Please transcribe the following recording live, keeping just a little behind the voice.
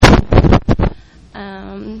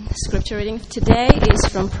Scripture reading today is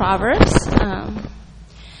from Proverbs.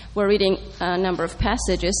 We're reading a number of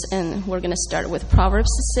passages, and we're going to start with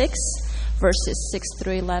Proverbs 6, verses 6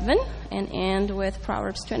 through 11, and end with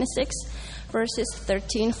Proverbs 26, verses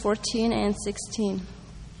 13, 14, and 16.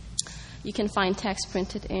 You can find text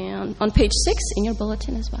printed on page 6 in your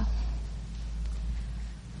bulletin as well.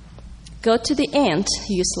 Go to the ant,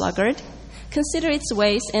 you sluggard. Consider its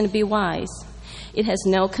ways and be wise. It has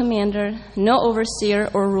no commander, no overseer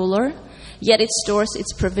or ruler, yet it stores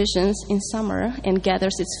its provisions in summer and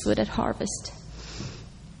gathers its food at harvest.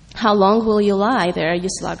 How long will you lie there, you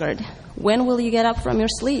sluggard? When will you get up from your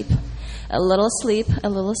sleep? A little sleep, a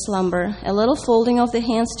little slumber, a little folding of the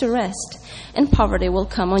hands to rest, and poverty will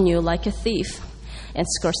come on you like a thief, and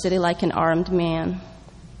scarcity like an armed man.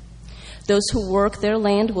 Those who work their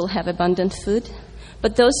land will have abundant food,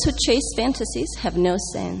 but those who chase fantasies have no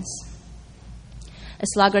sense. A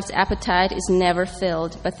sluggard's appetite is never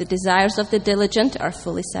filled, but the desires of the diligent are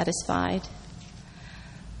fully satisfied.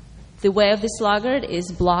 The way of the sluggard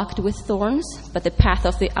is blocked with thorns, but the path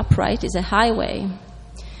of the upright is a highway.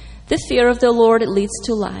 The fear of the Lord leads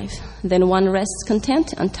to life. Then one rests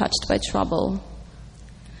content, untouched by trouble.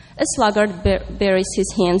 A sluggard buries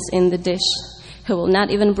his hands in the dish. He will not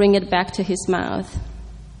even bring it back to his mouth.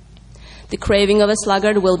 The craving of a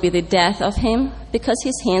sluggard will be the death of him, because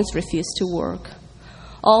his hands refuse to work.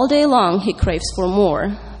 All day long he craves for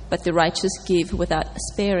more, but the righteous give without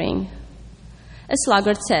sparing. A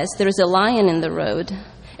sluggard says, "There is a lion in the road,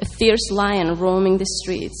 a fierce lion roaming the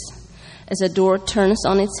streets." As a door turns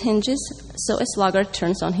on its hinges, so a sluggard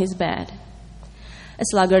turns on his bed. A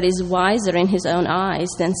sluggard is wiser in his own eyes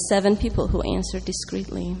than 7 people who answer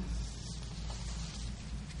discreetly.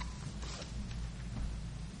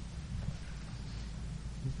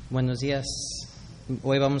 Buenos días.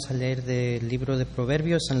 Hoy vamos a leer del libro de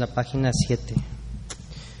Proverbios en la página 7.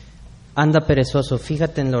 Anda perezoso,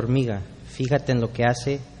 fíjate en la hormiga, fíjate en lo que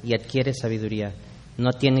hace y adquiere sabiduría.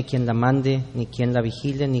 No tiene quien la mande, ni quien la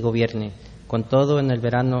vigile, ni gobierne. Con todo, en el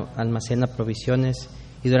verano almacena provisiones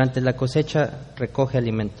y durante la cosecha recoge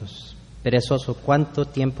alimentos. Perezoso, ¿cuánto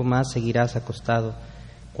tiempo más seguirás acostado?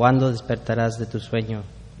 ¿Cuándo despertarás de tu sueño?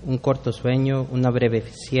 Un corto sueño, una breve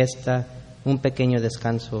siesta, un pequeño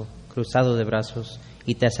descanso, cruzado de brazos,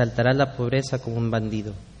 y te asaltará la pobreza como un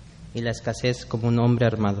bandido, y la escasez como un hombre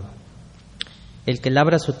armado. El que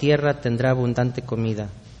labra su tierra tendrá abundante comida,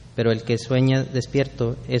 pero el que sueña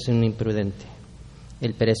despierto es un imprudente.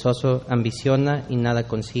 El perezoso ambiciona y nada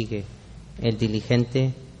consigue, el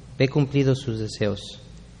diligente ve cumplidos sus deseos.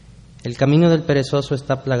 El camino del perezoso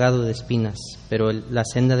está plagado de espinas, pero la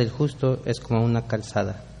senda del justo es como una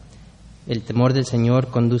calzada. El temor del Señor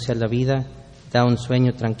conduce a la vida, da un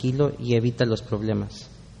sueño tranquilo y evita los problemas.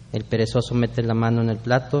 El perezoso mete la mano en el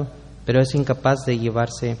plato, pero es incapaz de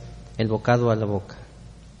llevarse el bocado a la boca.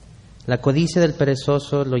 La codicia del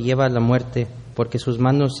perezoso lo lleva a la muerte, porque sus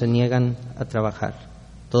manos se niegan a trabajar.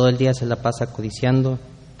 Todo el día se la pasa codiciando,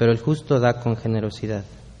 pero el justo da con generosidad.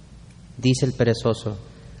 Dice el perezoso: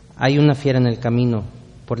 hay una fiera en el camino,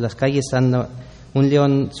 por las calles anda un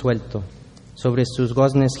león suelto. Sobre sus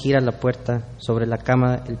goznes gira la puerta, sobre la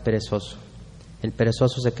cama el perezoso. El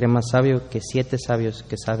perezoso se cree más sabio que 7 sabios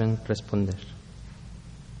que saben responder.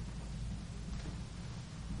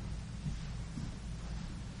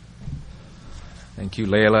 Thank you,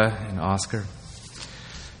 Layla and Oscar.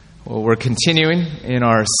 Well, we're continuing in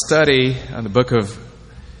our study on the book of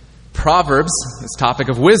Proverbs, this topic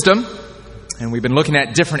of wisdom. And we've been looking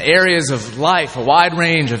at different areas of life, a wide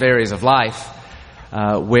range of areas of life,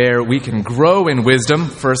 where we can grow in wisdom.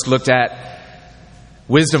 First looked at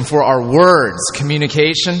wisdom for our words,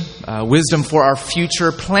 communication, wisdom for our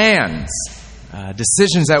future plans,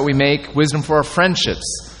 decisions that we make, wisdom for our friendships.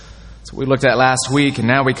 That's what we looked at last week, and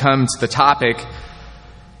now we come to the topic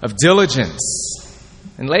of diligence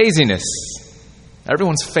and laziness.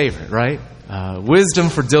 Everyone's favorite, right? Wisdom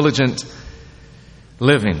for diligent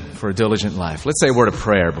living, for a diligent life. Let's say a word of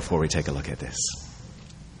prayer before we take a look at this.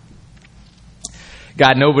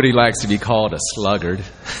 God, nobody likes to be called a sluggard.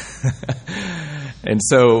 And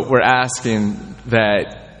so we're asking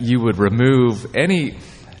that you would remove any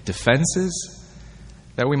defenses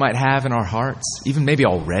that we might have in our hearts, even maybe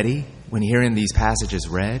already when hearing these passages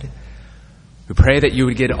read. We pray that you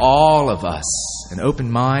would get all of us an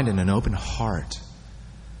open mind and an open heart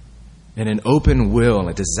and an open will,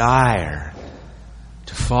 a desire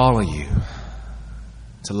to follow you,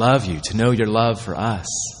 to love you, to know your love for us.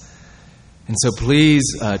 And so please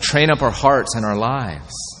train up our hearts and our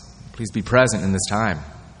lives. Please be present in this time.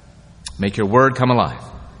 Make your word come alive.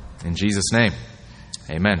 In Jesus' name,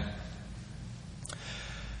 amen.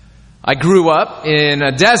 I grew up in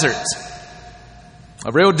a desert,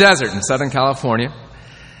 a real desert in Southern California.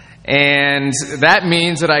 And that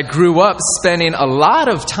means that I grew up spending a lot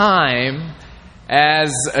of time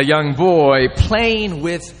as a young boy playing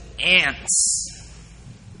with ants.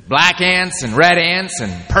 Black ants and red ants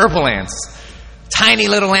and purple ants. Tiny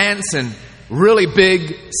little ants and really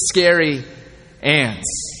big, scary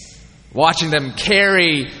ants. Watching them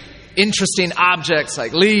carry interesting objects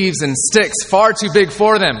like leaves and sticks far too big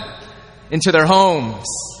for them into their homes.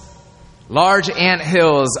 Large ant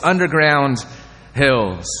hills, underground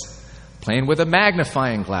hills. Playing with a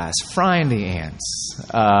magnifying glass, frying the ants.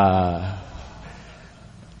 Now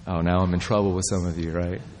I'm in trouble with some of you,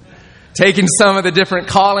 right? Taking some of the different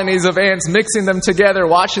colonies of ants, mixing them together,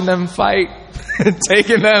 watching them fight,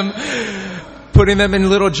 taking them, putting them in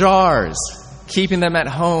little jars, keeping them at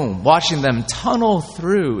home, watching them tunnel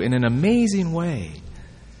through in an amazing way,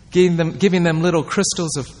 giving them little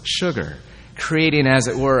crystals of sugar, creating, as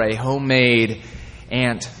it were, a homemade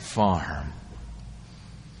ant farm.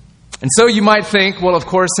 And so you might think, well, of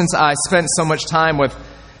course, since I spent so much time with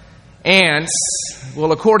ants,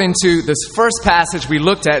 well, according to this first passage we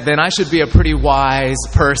looked at, then I should be a pretty wise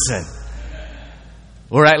person.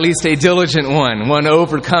 Or at least a diligent one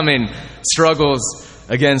overcoming struggles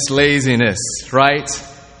against laziness, right?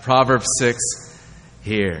 Proverbs 6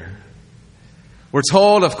 here. We're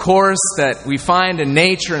told, of course, that we find in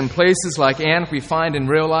nature and places like ant, we find in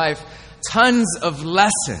real life tons of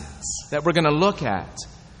lessons that we're going to look at.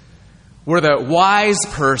 Where the wise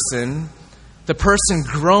person, the person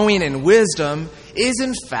growing in wisdom, is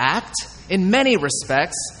in fact, in many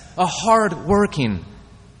respects, a hard-working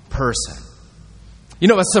person. You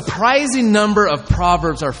know, a surprising number of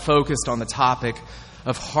Proverbs are focused on the topic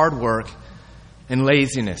of hard work and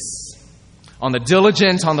laziness. On the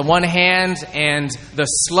diligent on the one hand, and the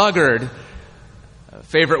sluggard, a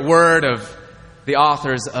favorite word of the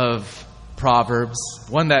authors of Proverbs,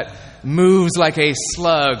 one that moves like a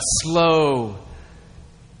slug, slow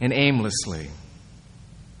and aimlessly.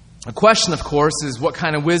 A question, of course, is what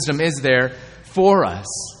kind of wisdom is there for us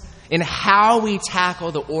in how we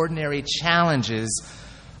tackle the ordinary challenges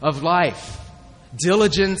of life.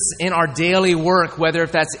 Diligence in our daily work, whether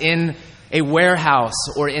if that's in a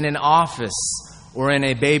warehouse or in an office or in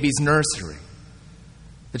a baby's nursery.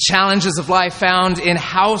 The challenges of life found in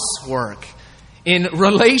housework, in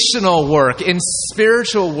relational work, in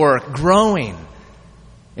spiritual work, growing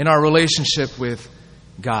in our relationship with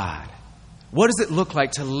God. What does it look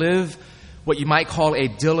like to live what you might call a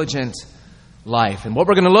diligent life? And what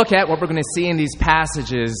we're going to look at, what we're going to see in these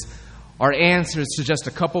passages, are answers to just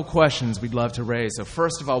a couple questions we'd love to raise. So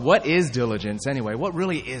first of all, what is diligence anyway? What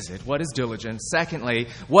really is it? What is diligence? Secondly,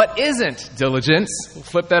 what isn't diligence? We'll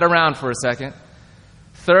flip that around for a second.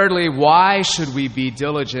 Thirdly, why should we be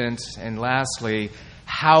diligent? And lastly,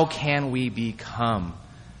 how can we become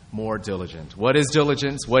more diligent? What is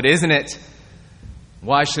diligence? What isn't it?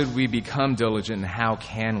 Why should we become diligent? And how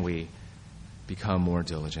can we become more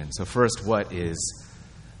diligent? So first, what is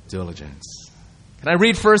diligence? Can I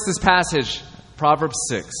read first this passage, Proverbs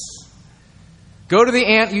 6? Go to the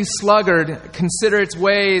ant, you sluggard, consider its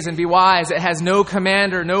ways and be wise. It has no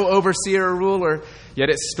commander, no overseer or ruler, yet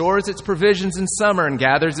it stores its provisions in summer and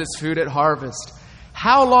gathers its food at harvest.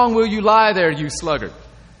 How long will you lie there, you sluggard?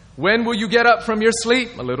 When will you get up from your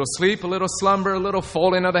sleep? A little slumber, a little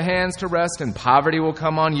folding of the hands to rest, and poverty will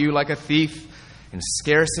come on you like a thief, and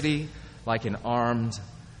scarcity like an armed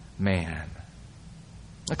man.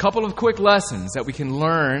 A couple of quick lessons that we can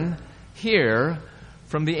learn here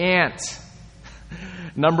from the ant.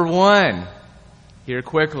 Number one, here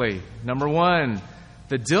quickly. Number one,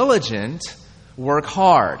 the diligent work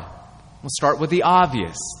hard. We'll start with the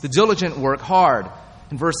obvious. The diligent work hard.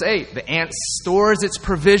 In verse 8, the ant stores its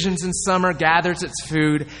provisions in summer, gathers its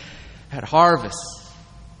food at harvest.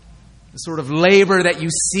 The sort of labor that you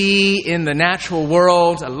see in the natural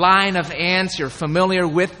world, a line of ants, you're familiar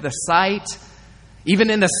with the sight.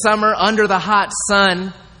 Even in the summer, under the hot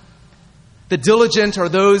sun, the diligent are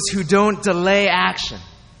those who don't delay action,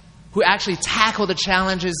 who actually tackle the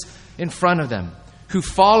challenges in front of them, who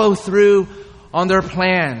follow through on their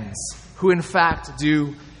plans, who in fact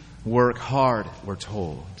do work hard, we're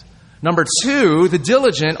told. Number two, the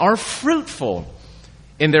diligent are fruitful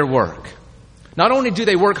in their work. Not only do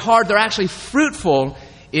they work hard, they're actually fruitful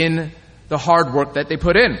in the hard work that they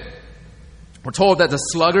put in. We're told that the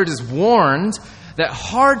sluggard is warned that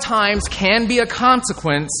hard times can be a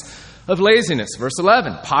consequence of laziness. Verse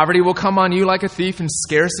 11, poverty will come on you like a thief and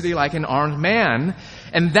scarcity like an armed man.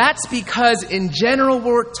 And that's because in general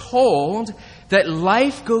we're told that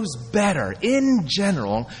life goes better in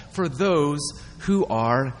general for those who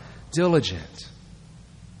are diligent.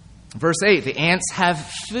 Verse 8, the ants have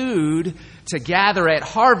food to gather at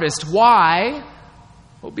harvest. Why?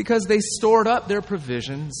 Well, because they stored up their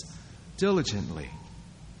provisions diligently.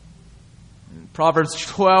 Proverbs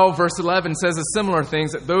 12, verse 11 says a similar thing,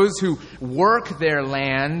 that those who work their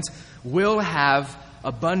land will have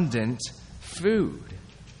abundant food.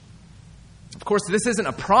 Of course, this isn't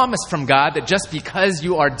a promise from God that just because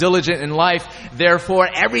you are diligent in life, therefore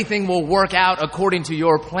everything will work out according to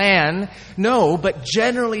your plan. No, but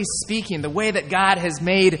generally speaking, the way that God has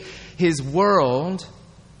made His world,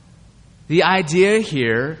 the idea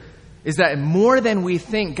here is that more than we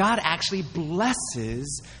think, God actually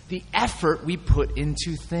blesses the effort we put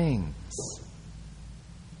into things.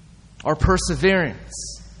 Our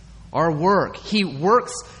perseverance, our work. He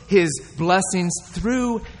works His blessings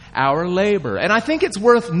through our labor. And I think it's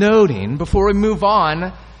worth noting, before we move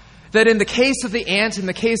on, that in the case of the ant, in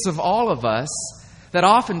the case of all of us, that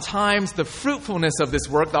oftentimes the fruitfulness of this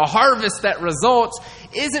work, the harvest that results,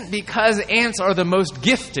 isn't because ants are the most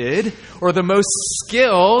gifted or the most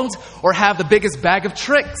skilled or have the biggest bag of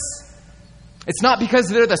tricks. It's not because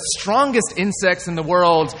they're the strongest insects in the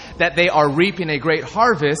world that they are reaping a great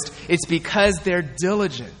harvest. It's because they're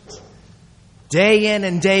diligent. Day in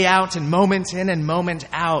and day out and moment in and moment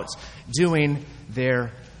out doing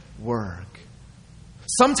their work.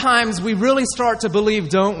 Sometimes we really start to believe,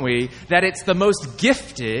 don't we, that it's the most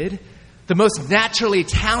gifted, the most naturally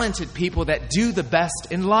talented people that do the best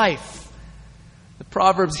in life. The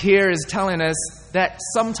Proverbs here is telling us that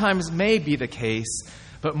sometimes may be the case,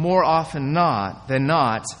 but more often than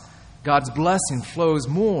not, God's blessing flows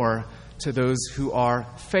more to those who are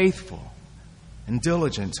faithful and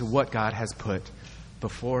diligent to what God has put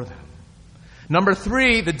before them. Number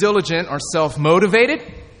 3, the diligent are self-motivated.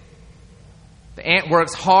 The ant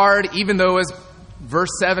works hard, even though, as verse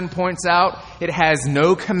 7 points out, it has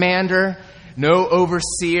no commander, no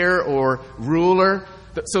overseer or ruler.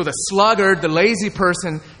 So the sluggard, the lazy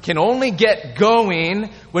person, can only get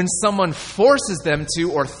going when someone forces them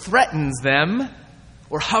to, or threatens them,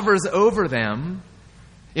 or hovers over them.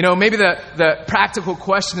 You know, maybe the practical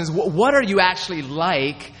question is, what are you actually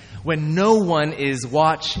like when no one is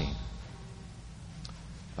watching?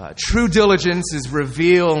 True diligence is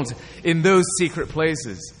revealed in those secret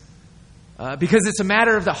places. Because it's a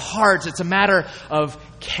matter of the heart. It's a matter of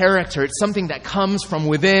character. It's something that comes from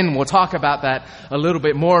within. We'll talk about that a little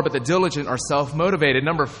bit more, but the diligent are self-motivated.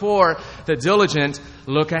 Number 4, the diligent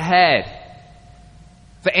look ahead.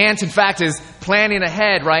 The ant, in fact, is planning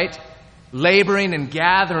ahead, right? Laboring and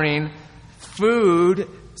gathering food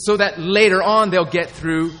so that later on they'll get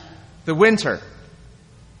through the winter.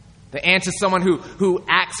 The ant is someone who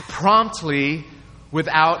acts promptly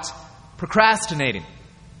without procrastinating,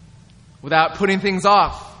 without putting things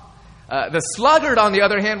off. The sluggard, on the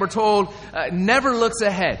other hand, we're told, never looks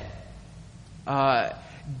ahead,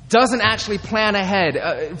 doesn't actually plan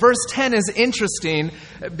ahead. Verse 10 is interesting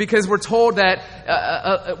because we're told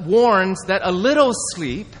that, warns that a little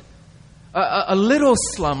sleep, a little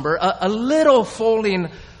slumber, a little folding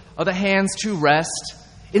of the hands to rest,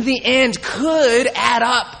 in the end could add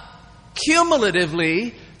up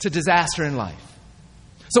cumulatively to disaster in life.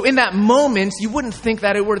 So in that moment, you wouldn't think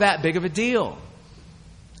that it were that big of a deal.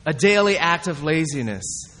 A daily act of laziness,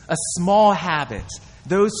 a small habit,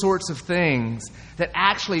 those sorts of things that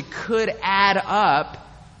actually could add up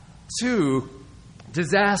to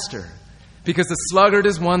disaster. Because the sluggard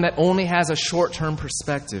is one that only has a short-term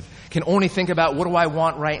perspective, can only think about, what do I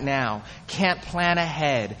want right now? Can't plan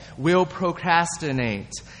ahead, will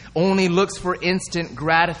procrastinate, only looks for instant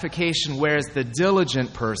gratification, whereas the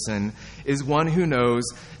diligent person is one who knows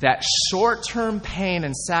that short-term pain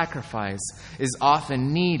and sacrifice is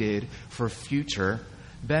often needed for future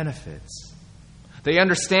benefits. They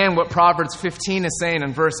understand what Proverbs 15 is saying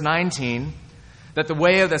in verse 19, that the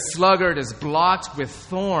way of the sluggard is blocked with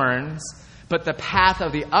thorns, but the path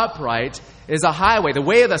of the upright is a highway. The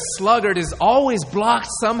way of the sluggard is always blocked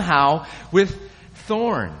somehow with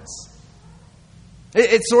thorns.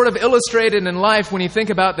 It's sort of illustrated in life when you think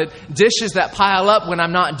about the dishes that pile up when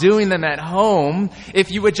I'm not doing them at home.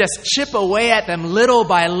 If you would just chip away at them little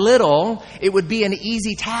by little, it would be an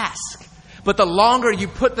easy task. But the longer you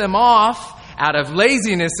put them off, out of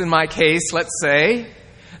laziness in my case, let's say,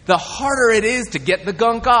 the harder it is to get the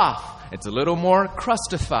gunk off. It's a little more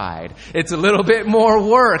crustified. It's a little bit more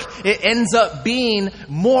work. It ends up being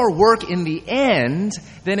more work in the end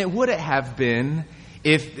than it would have been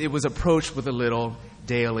if it was approached with a little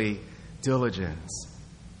daily diligence.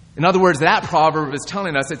 In other words, that proverb is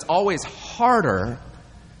telling us it's always harder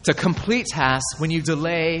to complete tasks when you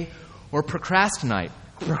delay or procrastinate.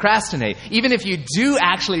 procrastinate. Even if you do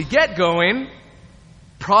actually get going,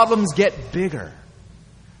 problems get bigger.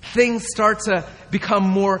 Things start to become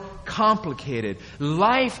more complicated.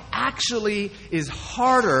 Life actually is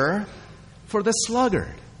harder for the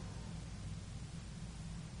sluggard.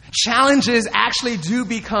 Challenges actually do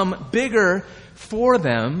become bigger for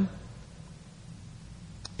them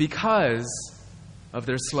because of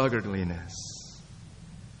their sluggardliness.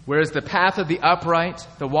 Whereas the path of the upright,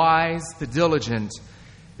 the wise, the diligent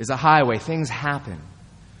is a highway. Things happen.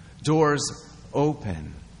 Doors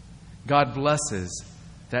open. God blesses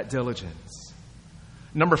that diligence.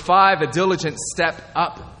 Number 5, the diligent step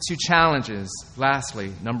up to challenges.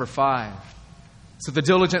 Lastly, number 5. So the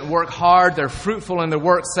diligent work hard, they're fruitful in their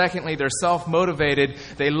work. Secondly, they're self-motivated.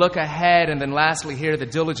 They look ahead. And then lastly here, the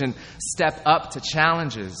diligent step up to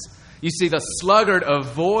challenges. You see, the sluggard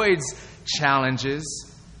avoids challenges.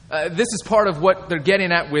 This is part of what they're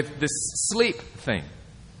getting at with this sleep thing.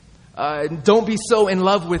 Don't be so in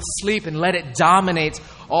love with sleep and let it dominate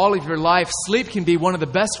all of your life. Sleep can be one of the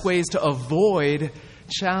best ways to avoid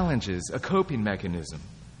challenges, a coping mechanism.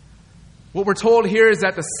 What we're told here is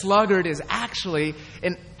that the sluggard is actually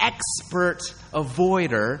an expert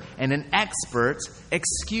avoider and an expert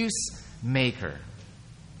excuse maker.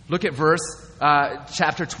 Look at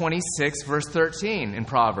chapter 26, verse 13 in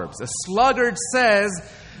Proverbs. A sluggard says,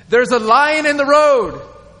 "There's a lion in the road,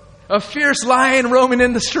 a fierce lion roaming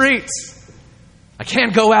in the streets. I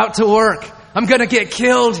can't go out to work. I'm going to get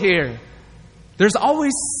killed here." There's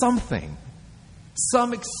always something,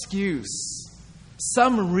 some excuse,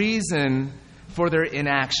 some reason for their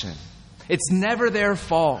inaction. It's never their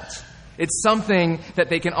fault. It's something that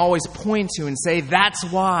they can always point to and say, "That's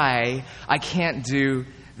why I can't do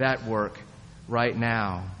that work right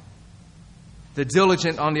now." The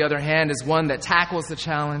diligent, on the other hand, is one that tackles the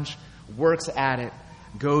challenge, works at it,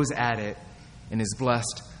 goes at it, and is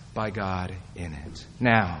blessed by God in it.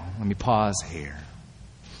 Now, let me pause here.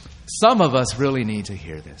 Some of us really need to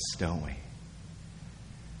hear this, don't we?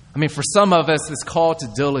 I mean, for some of us, this call to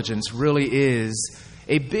diligence really is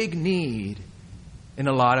a big need in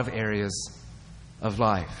a lot of areas of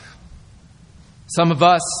life. Some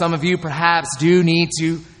of you perhaps do need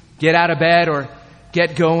to get out of bed or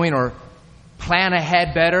get going or plan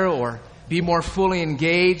ahead better or be more fully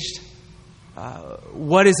engaged.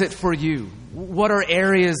 What is it for you? What are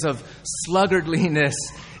areas of sluggardliness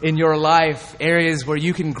in your life? Areas where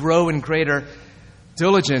you can grow in greater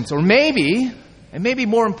diligence? Or maybe, and maybe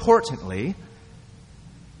more importantly,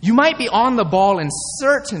 you might be on the ball in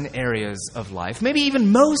certain areas of life, maybe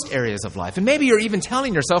even most areas of life. And maybe you're even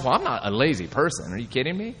telling yourself, "Well, I'm not a lazy person. Are you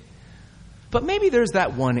kidding me?" But maybe there's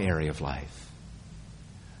that one area of life.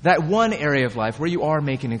 That one area of life where you are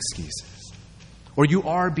making excuses. Or you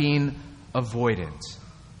are being avoidant.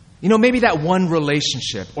 You know, maybe that one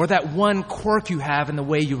relationship or that one quirk you have in the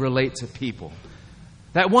way you relate to people.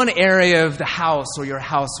 That one area of the house or your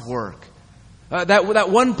housework. That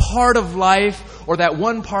one part of life or that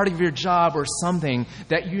one part of your job or something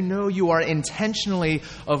that you know you are intentionally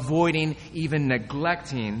avoiding, even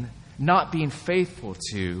neglecting, not being faithful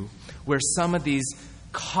to, where some of these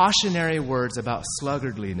cautionary words about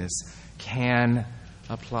sluggardliness can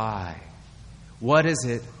apply. What is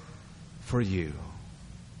it for you?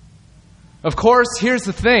 Of course, here's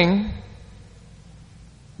the thing.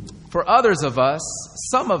 For others of us,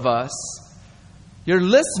 some of us, you're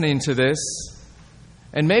listening to this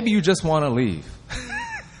and maybe you just want to leave.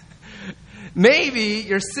 Maybe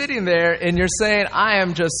you're sitting there and you're saying, "I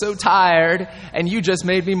am just so tired and you just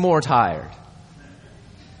made me more tired.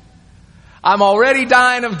 I'm already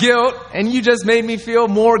dying of guilt and you just made me feel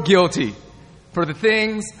more guilty for the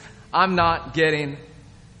things I'm not getting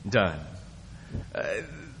done."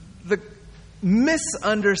 The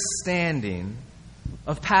misunderstanding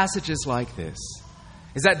of passages like this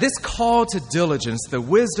is that this call to diligence, the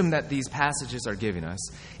wisdom that these passages are giving us,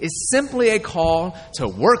 is simply a call to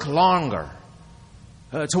work longer,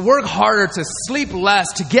 to work harder, to sleep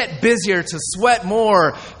less, to get busier, to sweat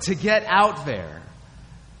more, to get out there.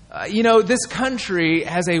 This country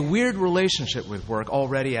has a weird relationship with work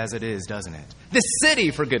already as it is, doesn't it? This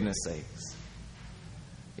city, for goodness sakes.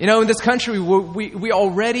 In this country, we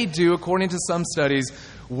already do, according to some studies,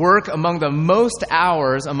 work among the most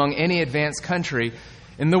hours among any advanced country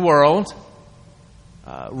in the world,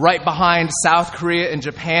 right behind South Korea and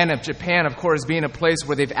Japan. Japan, of course, being a place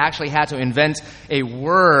where they've actually had to invent a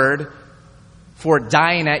word for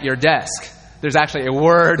dying at your desk. There's actually a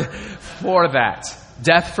word for that.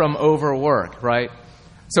 Death from overwork, right?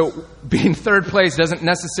 So being third place doesn't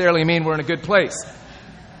necessarily mean we're in a good place.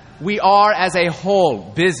 We are, as a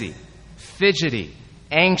whole, busy, fidgety,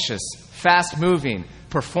 anxious, fast-moving,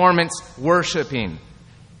 performance worshiping,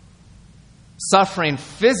 suffering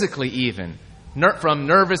physically even, from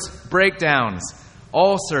nervous breakdowns,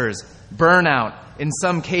 ulcers, burnout, in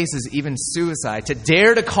some cases even suicide. To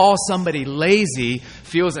dare to call somebody lazy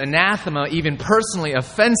feels anathema, even personally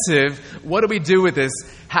offensive. What do we do with this?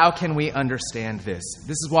 How can we understand this?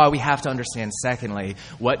 This is why we have to understand, secondly,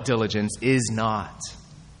 what diligence is not.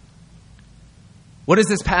 What is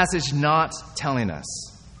this passage not telling us?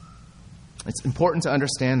 It's important to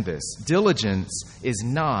understand this. Diligence is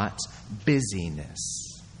not busyness.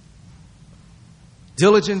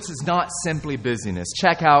 Diligence is not simply busyness.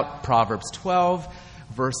 Check out Proverbs 12,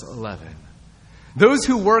 verse 11. Those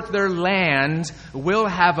who work their land will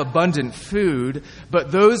have abundant food,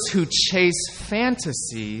 but those who chase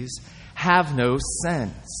fantasies have no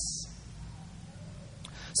sense.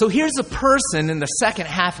 So here's a person in the second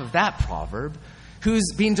half of that proverb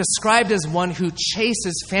who's being described as one who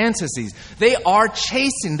chases fantasies. They are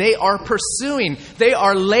chasing, they are pursuing, they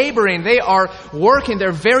are laboring, they are working,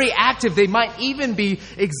 they're very active, they might even be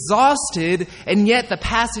exhausted, and yet the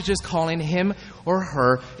passage is calling him or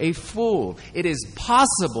her a fool. It is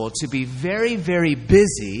possible to be very, very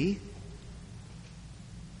busy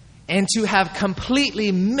and to have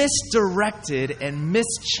completely misdirected and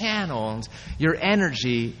mischanneled your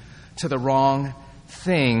energy to the wrong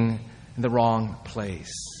thing in the wrong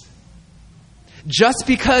place. Just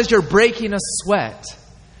because you're breaking a sweat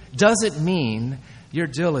doesn't mean you're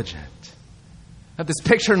diligent. I have this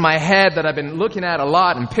picture in my head that I've been looking at a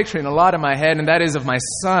lot and picturing a lot in my head, and that is of my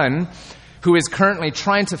son who is currently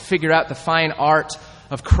trying to figure out the fine art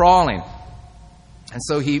of crawling. And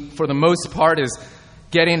so he, for the most part, is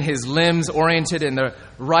getting his limbs oriented in the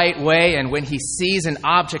right way, and when he sees an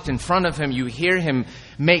object in front of him, you hear him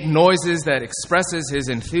make noises that expresses his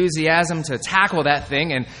enthusiasm to tackle that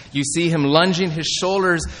thing, and you see him lunging his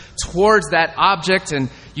shoulders towards that object, and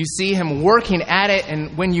you see him working at it,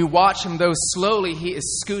 and when you watch him, though slowly, he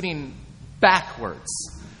is scooting backwards,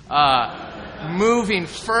 moving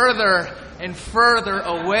further and further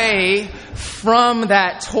away from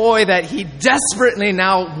that toy that he desperately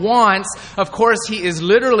now wants. Of course, he is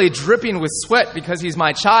literally dripping with sweat because he's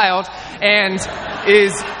my child, and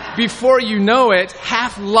is, before you know it,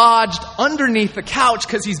 half lodged underneath the couch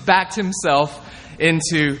because he's backed himself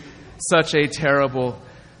into such a terrible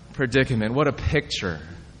predicament. What a picture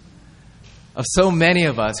of so many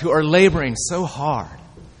of us who are laboring so hard,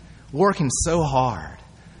 working so hard,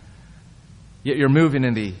 yet you're moving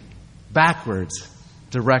in the backwards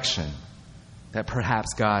direction that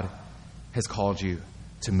perhaps God has called you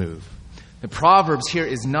to move. The Proverbs here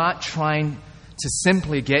is not trying to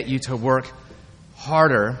simply get you to work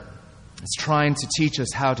harder. It's trying to teach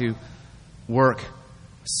us how to work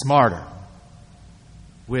smarter,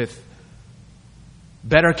 with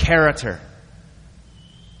better character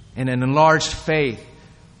and an enlarged faith,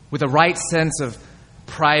 with a right sense of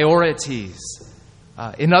priorities.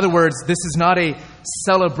 In other words, this is not a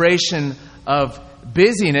celebration of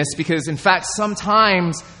busyness, because in fact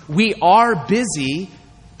sometimes we are busy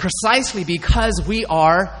precisely because we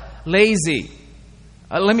are lazy.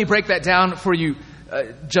 Let me break that down for you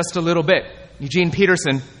just a little bit. Eugene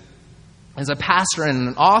Peterson is a pastor and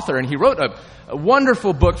an author, and he wrote a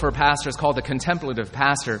wonderful book for pastors called The Contemplative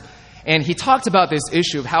Pastor. And he talked about this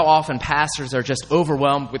issue of how often pastors are just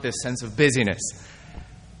overwhelmed with this sense of busyness.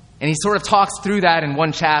 And he sort of talks through that in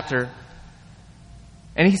one chapter.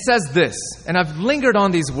 And he says this, and I've lingered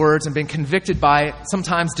on these words and been convicted by it,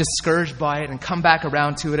 sometimes discouraged by it, and come back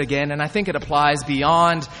around to it again. And I think it applies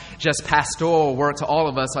beyond just pastoral work to all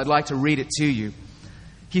of us. I'd like to read it to you.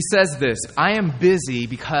 He says this: I am busy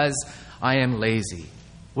because I am lazy.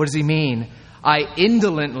 What does he mean? I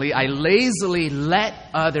lazily let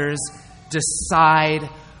others decide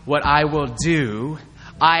what I will do.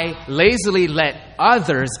 I lazily let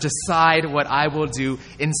others decide what I will do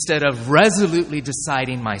instead of resolutely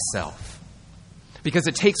deciding myself. Because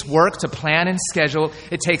it takes work to plan and schedule.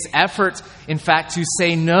 It takes effort, in fact, to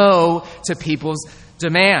say no to people's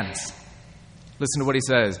demands. Listen to what he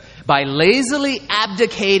says. By lazily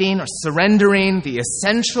abdicating or surrendering the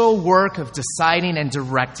essential work of deciding and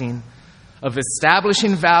directing, of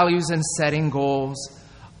establishing values and setting goals,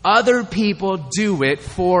 other people do it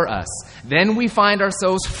for us. Then we find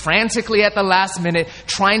ourselves frantically at the last minute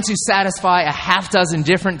trying to satisfy a half dozen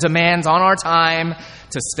different demands on our time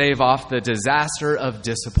to stave off the disaster of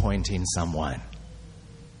disappointing someone.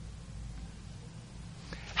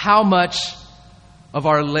 How much of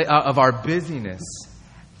our busyness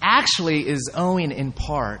actually is owing in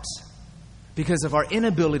part because of our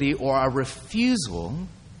inability or our refusal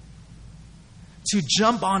to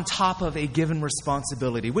jump on top of a given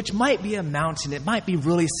responsibility, which might be a mountain, it might be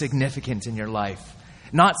really significant in your life.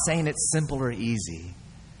 Not saying it's simple or easy,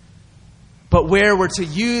 but where we're to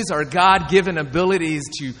use our God-given abilities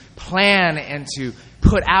to plan and to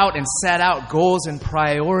put out and set out goals and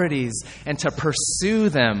priorities and to pursue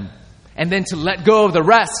them, and then to let go of the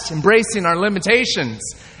rest, embracing our limitations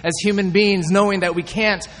as human beings, knowing that we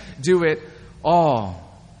can't do it all.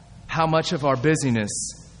 How much of our busyness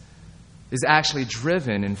is actually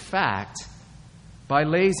driven, in fact, by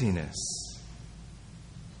laziness.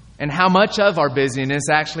 And how much of our busyness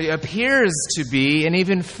actually appears to be and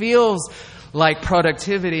even feels like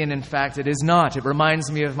productivity, and in fact it is not. It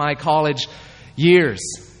reminds me of my college years,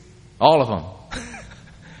 all of them.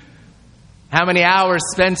 How many hours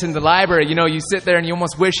spent in the library? You know, you sit there and you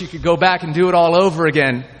almost wish you could go back and do it all over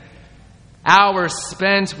again. Hours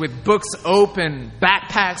spent with books open,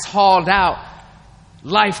 backpacks hauled out,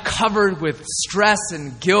 life covered with stress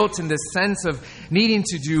and guilt and the sense of needing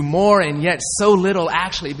to do more and yet so little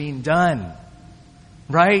actually being done.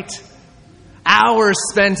 Right? Hours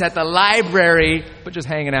spent at the library, but just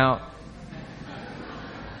hanging out.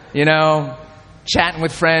 You know, chatting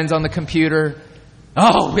with friends on the computer.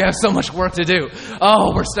 Oh, we have so much work to do.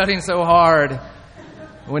 Oh, we're studying so hard.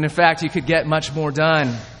 When in fact you could get much more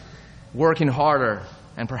done working harder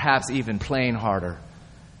and perhaps even playing harder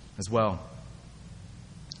as well.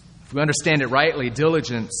 If we understand it rightly,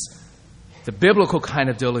 diligence, the biblical kind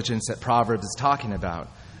of diligence that Proverbs is talking about,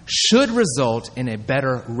 should result in a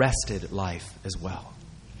better rested life as well.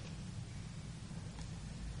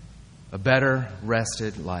 A better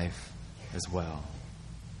rested life as well.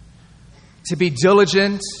 To be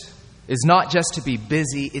diligent is not just to be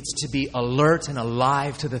busy, it's to be alert and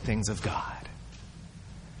alive to the things of God.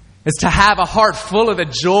 It's to have a heart full of the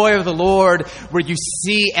joy of the Lord, where you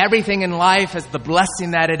see everything in life as the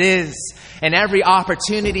blessing that it is, and every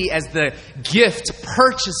opportunity as the gift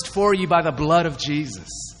purchased for you by the blood of Jesus.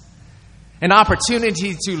 An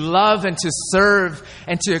opportunity to love and to serve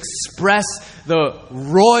and to express the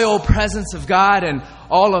royal presence of God in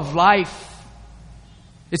all of life.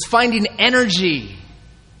 It's finding energy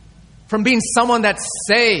from being someone that's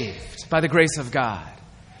saved by the grace of God.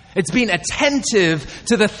 It's being attentive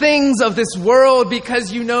to the things of this world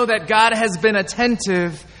because you know that God has been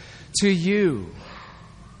attentive to you.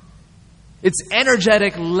 It's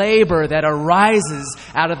energetic labor that arises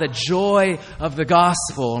out of the joy of the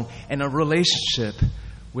gospel and a relationship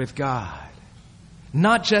with God.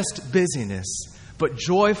 Not just busyness, but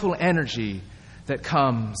joyful energy that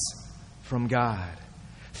comes from God.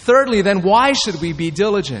 Thirdly, then, why should we be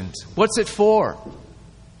diligent? What's it for?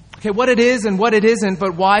 Okay, what it is and what it isn't,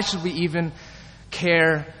 but why should we even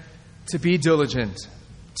care to be diligent?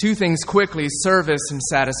 Two things quickly: service and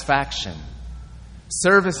satisfaction.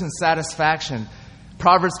 Service and satisfaction.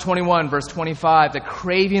 Proverbs 21, verse 25, the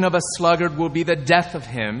craving of a sluggard will be the death of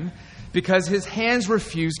him, because his hands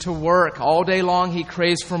refuse to work. All day long he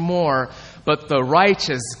craves for more, but the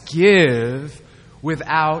righteous give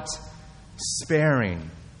without sparing.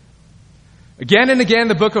 Again and again,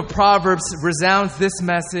 the book of Proverbs resounds this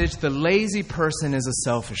message: the lazy person is a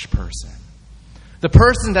selfish person. The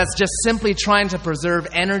person that's just simply trying to preserve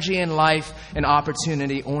energy in life and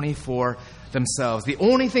opportunity only for themselves. The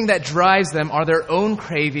only thing that drives them are their own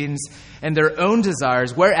cravings and their own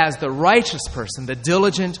desires, whereas the righteous person, the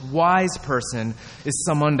diligent, wise person, is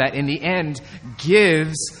someone that in the end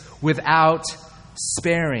gives without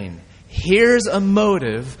sparing. Here's a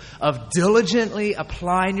motive of diligently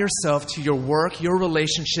applying yourself to your work, your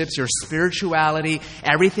relationships, your spirituality,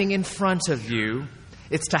 everything in front of you.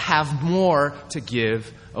 It's to have more to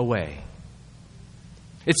give away.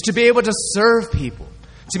 It's to be able to serve people,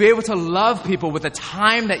 to be able to love people with the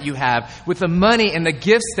time that you have, with the money and the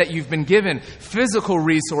gifts that you've been given, physical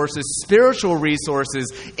resources, spiritual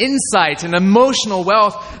resources, insight and emotional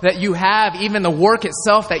wealth that you have, even the work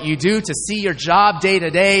itself that you do, to see your job day to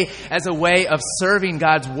day as a way of serving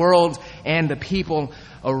God's world and the people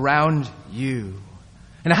around you.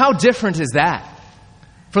 And how different is that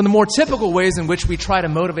from the more typical ways in which we try to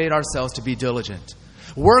motivate ourselves to be diligent?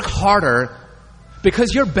 Work harder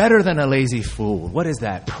because you're better than a lazy fool. What is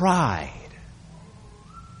that? Pride.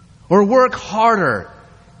 Or work harder.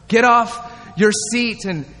 Get off your seat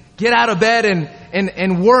and get out of bed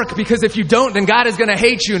and work, because if you don't, then God is going to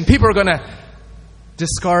hate you and people are going to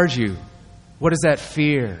discard you. What is that?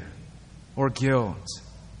 Fear or guilt?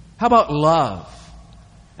 How about love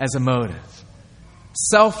as a motive?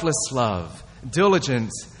 Selfless love.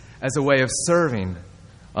 Diligence as a way of serving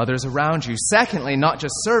others around you. Secondly, not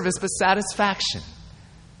just service, but satisfaction.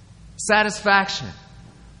 Satisfaction.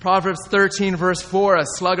 Proverbs 13, verse 4, a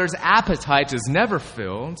sluggard's appetite is never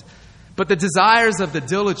filled, but the desires of the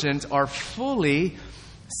diligent are fully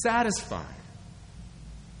satisfied.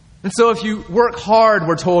 And so if you work hard,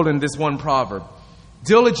 we're told in this one proverb,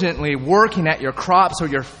 diligently working at your crops or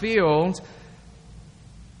your field,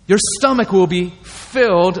 your stomach will be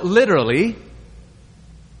filled, literally.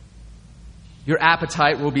 Your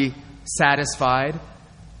appetite will be satisfied.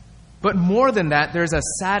 But more than that, there's a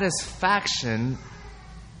satisfaction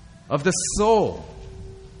of the soul.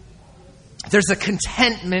 There's a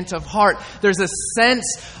contentment of heart. There's a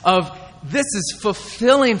sense of, this is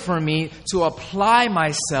fulfilling for me to apply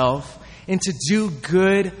myself and to do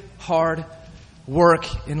good, hard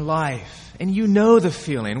work in life. And you know the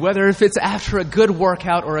feeling, whether if it's after a good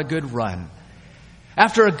workout or a good run.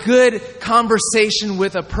 After a good conversation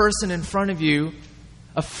with a person in front of you,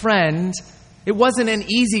 a friend, it wasn't an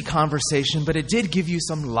easy conversation, but it did give you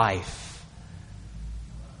some life.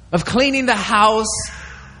 Of cleaning the house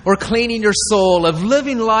or cleaning your soul, of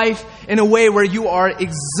living life in a way where you are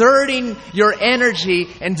exerting your energy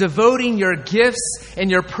and devoting your gifts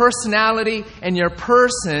and your personality and your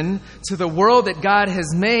person to the world that God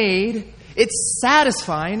has made, it's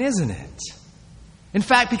satisfying, isn't it? In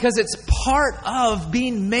fact, because it's part of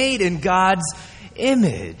being made in God's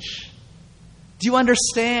image. Do you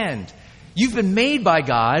understand? You've been made by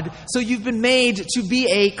God, so you've been made to be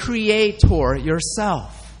a creator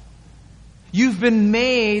yourself. You've been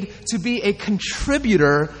made to be a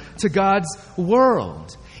contributor to God's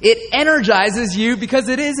world. It energizes you because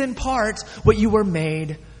it is in part what you were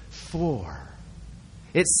made for.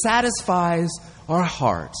 It satisfies our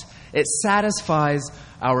heart. It satisfies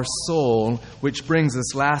our soul, which brings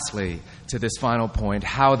us lastly to this final point.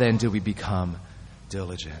 How then do we become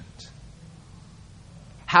diligent?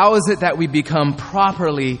 How is it that we become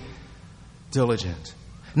properly diligent?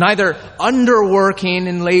 Neither underworking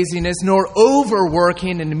in laziness nor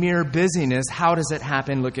overworking in mere busyness. How does it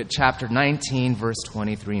happen? Look at chapter 19, verse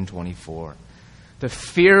 23 and 24. The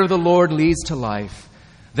fear of the Lord leads to life.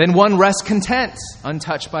 Then one rests content,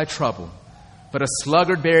 untouched by trouble. But a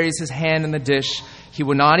sluggard buries his hand in the dish. He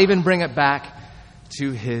will not even bring it back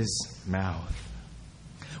to his mouth.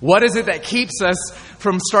 What is it that keeps us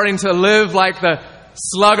from starting to live like the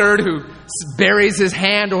sluggard who buries his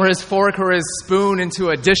hand or his fork or his spoon into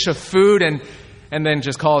a dish of food and then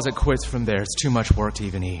just calls it quits from there? It's too much work to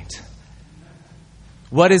even eat.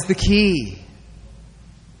 What is the key?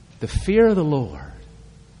 The fear of the Lord.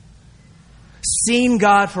 Seeing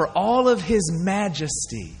God for all of His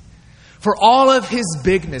majesty, for all of His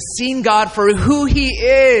bigness, seeing God for who He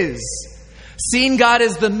is, seeing God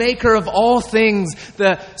as the maker of all things,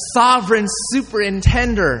 the sovereign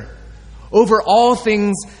superintender over all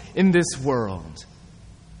things in this world.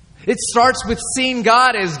 It starts with seeing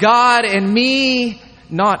God as God and me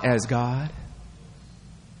not as God.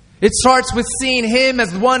 It starts with seeing Him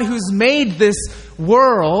as the one who's made this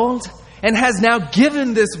world and has now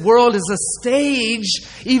given this world as a stage,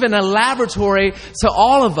 even a laboratory, to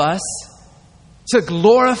all of us to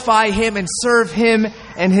glorify Him and serve Him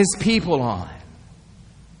and His people on.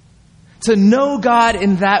 To know God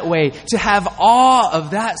in that way, to have awe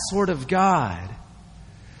of that sort of God,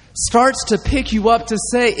 starts to pick you up to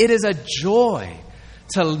say it is a joy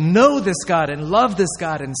to know this God and love this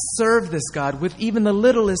God and serve this God with even the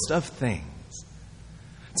littlest of things.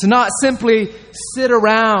 To not simply sit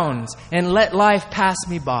around and let life pass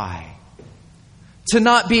me by. To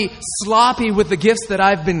not be sloppy with the gifts that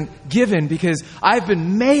I've been given because I've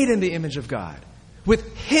been made in the image of God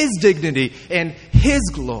with His dignity and His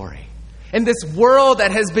glory. And this world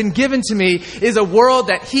that has been given to me is a world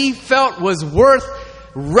that He felt was worth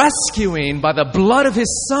rescuing by the blood of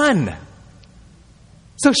His Son.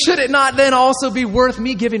 So should it not then also be worth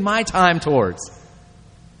me giving my time towards?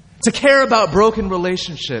 To care about broken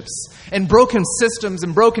relationships and broken systems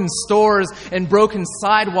and broken stores and broken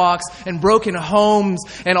sidewalks and broken homes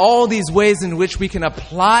and all these ways in which we can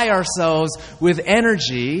apply ourselves with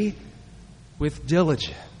energy, with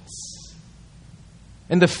diligence.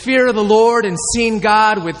 And the fear of the Lord and seeing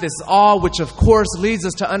God with this awe, which of course leads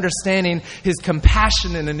us to understanding His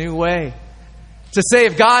compassion in a new way. To say,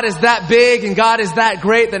 if God is that big and God is that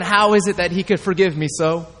great, then how is it that He could forgive me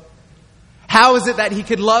so? How is it that He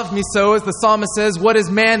could love me so? As the psalmist says, what is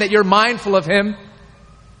man that you're mindful of him?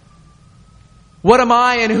 What am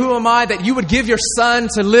I and who am I that you would give your Son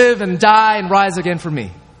to live and die and rise again for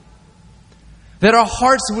me? That our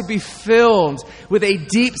hearts would be filled with a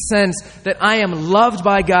deep sense that I am loved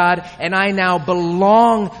by God and I now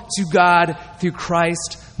belong to God through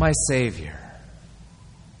Christ my Savior.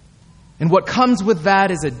 And what comes with that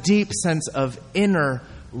is a deep sense of inner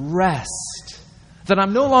rest, That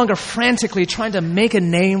I'm no longer frantically trying to make a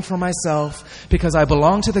name for myself because I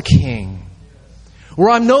belong to the King. Where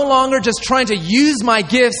I'm no longer just trying to use my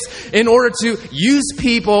gifts in order to use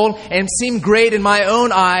people and seem great in my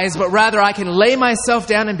own eyes, but rather I can lay myself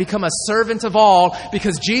down and become a servant of all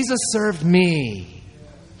because Jesus served me.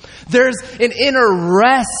 There's an inner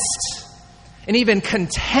rest and even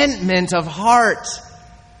contentment of heart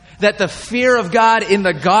that the fear of God in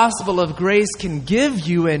the gospel of grace can give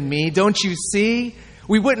you and me. Don't you see?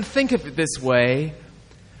 We wouldn't think of it this way,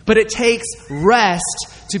 but it takes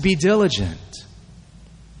rest to be diligent.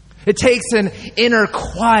 It takes an inner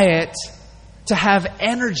quiet to have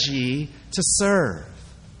energy to serve.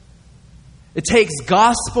 It takes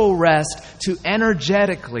gospel rest to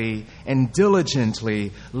energetically and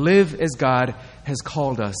diligently live as God has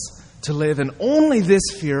called us to live. And only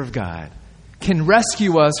this fear of God can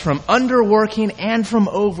rescue us from underworking and from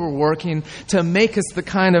overworking to make us the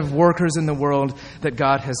kind of workers in the world that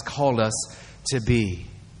God has called us to be.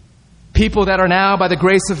 People that are now, by the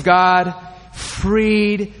grace of God,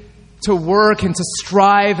 freed to work and to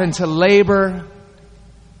strive and to labor,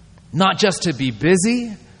 not just to be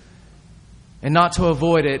busy and not to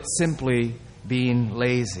avoid it simply being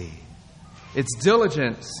lazy. It's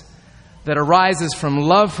diligence that arises from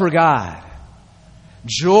love for God,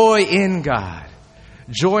 joy in God,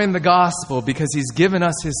 joy in the gospel because He's given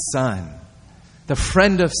us His Son, the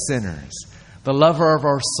friend of sinners, the lover of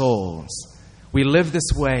our souls. We live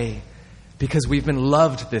this way because we've been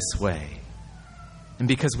loved this way. And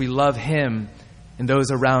because we love Him and those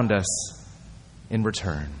around us in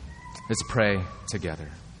return. Let's pray together.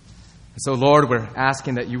 So, Lord, we're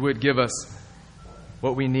asking that You would give us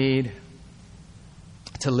what we need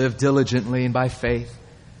to live diligently and by faith.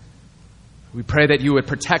 We pray that You would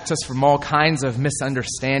protect us from all kinds of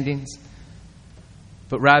misunderstandings,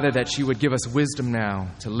 but rather that You would give us wisdom now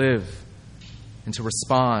to live and to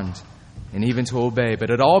respond and even to obey. But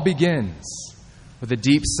it all begins with a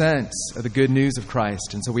deep sense of the good news of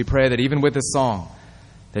Christ. And so we pray that even with this song,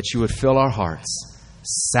 that You would fill our hearts,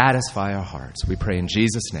 satisfy our hearts. We pray in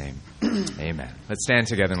Jesus' name. Amen. Let's stand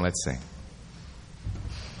together and let's sing.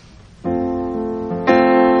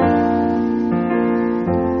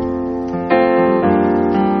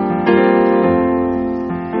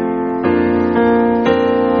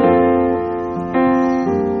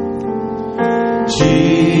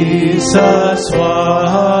 Jesus,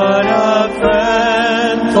 what a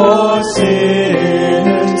friend for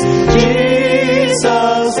sinners.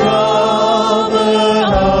 Jesus, lover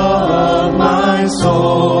of my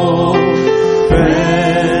soul.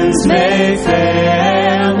 Friends may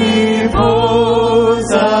fail me,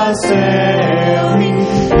 foes assail me.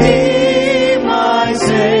 He, my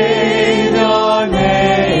Savior,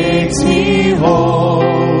 makes me whole.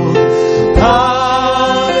 Hallelujah.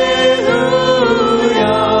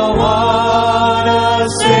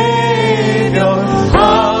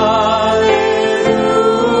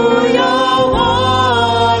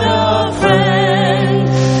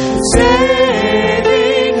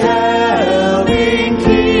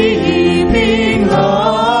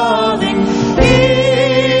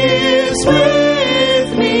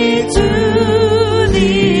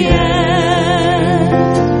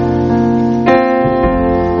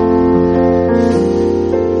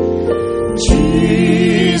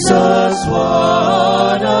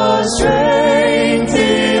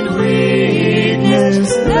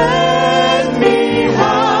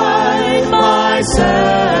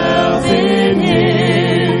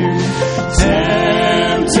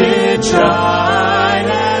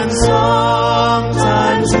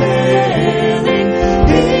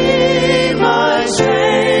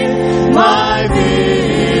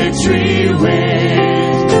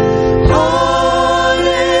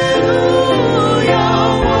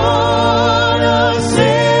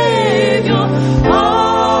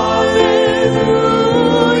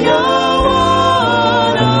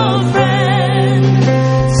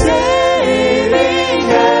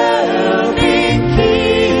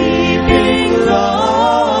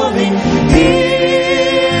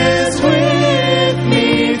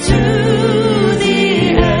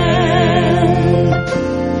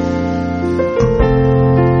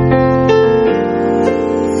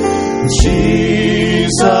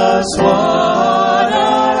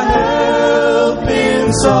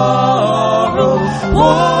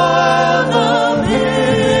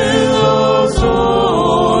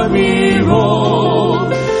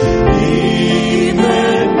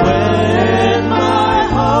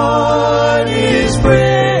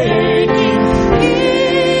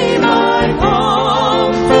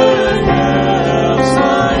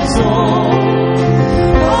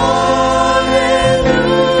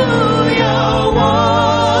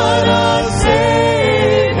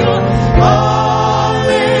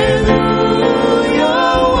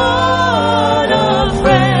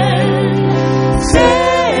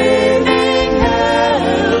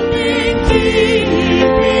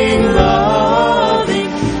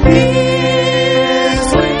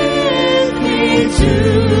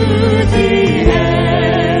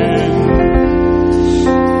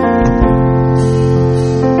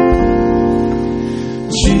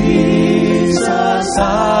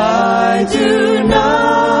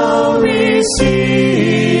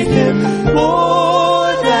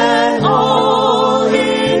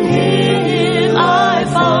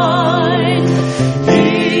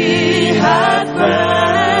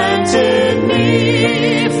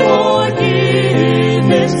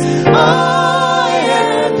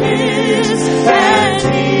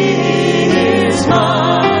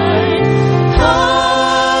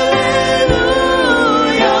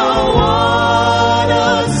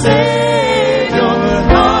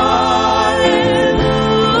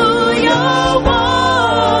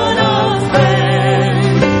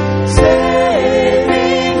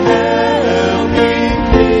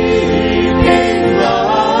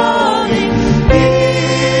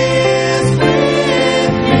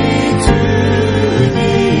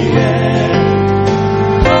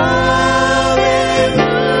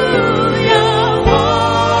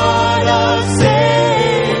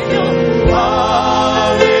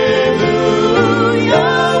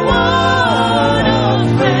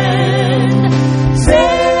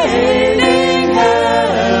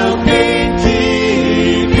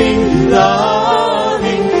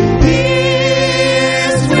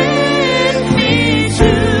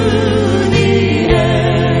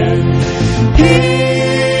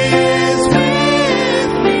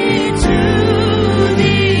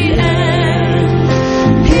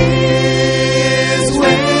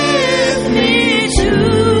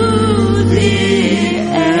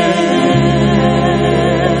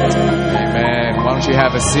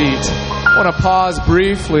 want to pause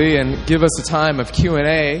briefly and give us a time of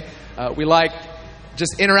Q&A. We like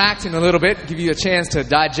just interacting a little bit, give you a chance to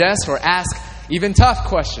digest or ask even tough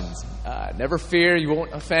questions. Never fear, you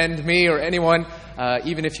won't offend me or anyone,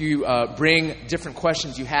 even if you bring different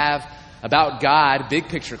questions you have about God, big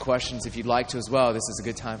picture questions if you'd like to as well. This is a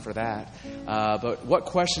good time for that. But what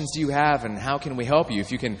questions do you have and how can we help you?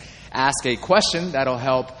 If you can ask a question, that'll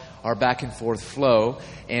help our back and forth flow.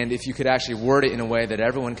 And if you could actually word it in a way that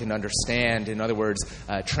everyone can understand, in other words,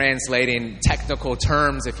 translating technical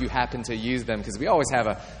terms if you happen to use them, because we always have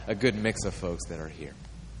a good mix of folks that are here.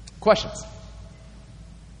 Questions?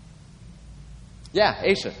 Yeah,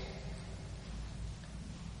 Aisha.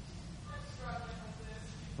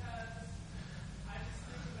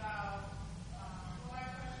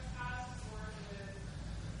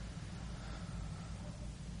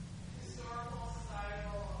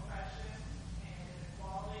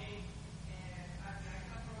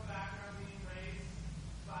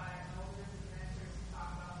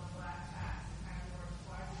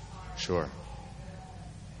 Sure.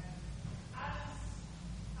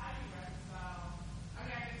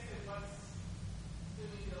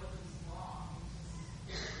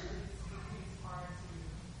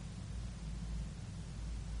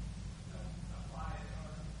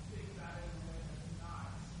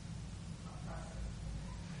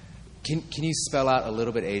 Can you spell out a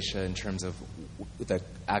little bit, Aisha, in terms of the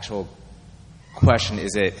actual question?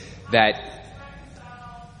 Is it that...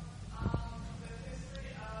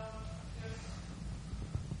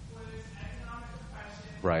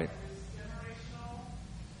 Right.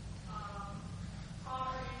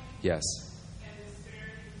 Yes.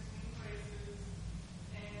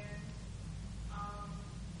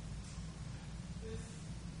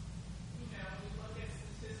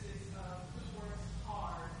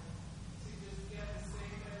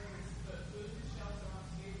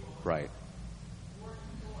 Right.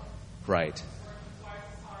 Right.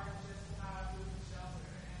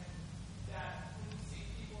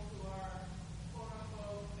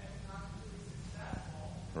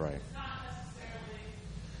 Right. It's not necessarily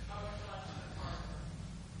a reflection of Harvard.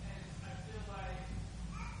 And I feel like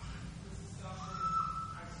this is something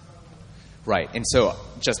I struggle with. Right. And so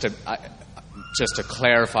just to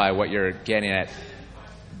clarify what you're getting at,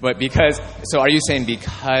 but are you saying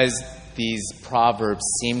because these proverbs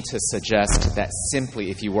seem to suggest that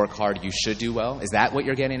simply if you work hard you should do well? Is that what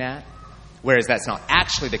you're getting at? Whereas that's not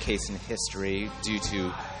actually the case in history due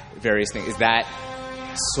to various things. Is that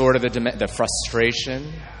sort of the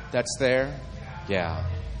frustration that's there? Yeah.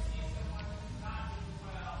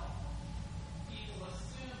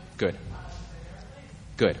 Good.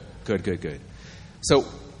 So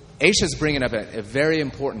Aisha's bringing up a very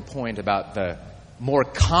important point about the more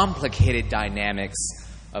complicated dynamics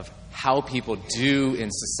of how people do in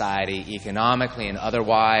society, economically and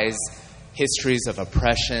otherwise, histories of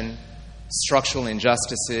oppression, structural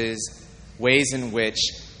injustices, ways in which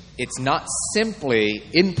it's not simply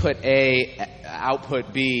input A,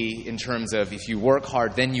 output B in terms of if you work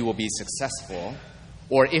hard, then you will be successful.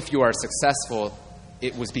 Or if you are successful,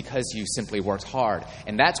 it was because you simply worked hard.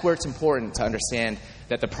 And that's where it's important to understand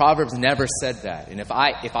that the Proverbs never said that. And if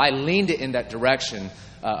I leaned it in that direction,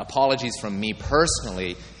 apologies from me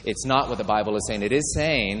personally, it's not what the Bible is saying. It is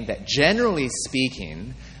saying that generally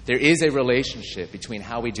speaking, there is a relationship between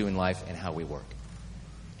how we do in life and how we work.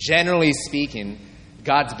 Generally speaking,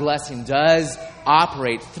 God's blessing does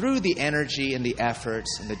operate through the energy and the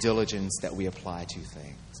efforts and the diligence that we apply to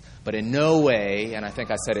things. But in no way, and I think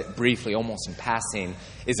I said it briefly, almost in passing,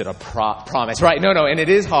 is it a promise. Right, no, and it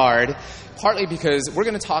is hard, partly because we're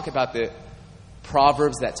going to talk about the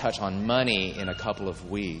Proverbs that touch on money in a couple of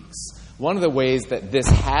weeks. One of the ways that this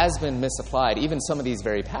has been misapplied, even some of these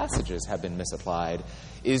very passages have been misapplied,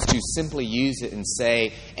 is to simply use it and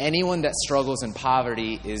say anyone that struggles in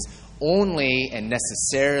poverty is only and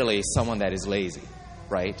necessarily someone that is lazy,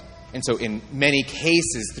 right? And so in many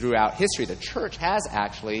cases throughout history, the church has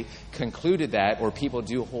actually concluded that, or people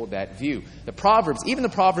do hold that view. The Proverbs, even the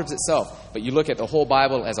Proverbs itself, but you look at the whole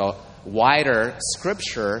Bible as a wider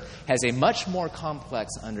scripture, has a much more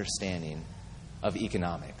complex understanding of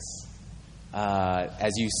economics.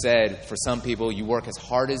 As you said, for some people, you work as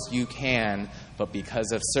hard as you can, but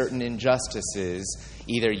because of certain injustices,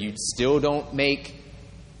 either you still don't make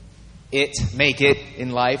it in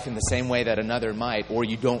life in the same way that another might, or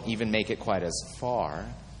you don't even make it quite as far,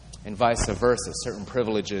 and vice versa. Certain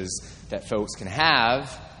privileges that folks can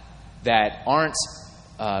have that aren't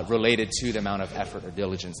related to the amount of effort or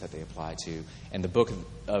diligence that they apply to. And the book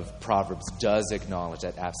of Proverbs does acknowledge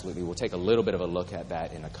that absolutely. We'll take a little bit of a look at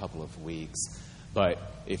that in a couple of weeks.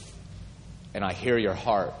 And I hear your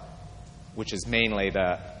heart which is mainly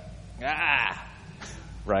the,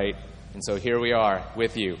 right? And so here we are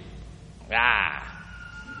with you, because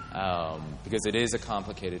it is a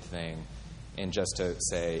complicated thing. And just to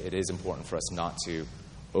say, it is important for us not to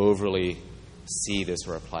overly see this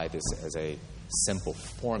or apply this as a simple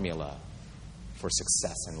formula for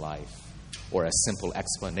success in life or a simple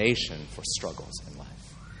explanation for struggles in life.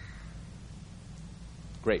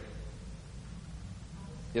 Great.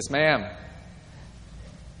 Yes, ma'am.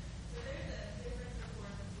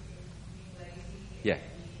 Yeah.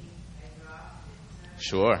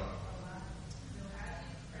 Sure.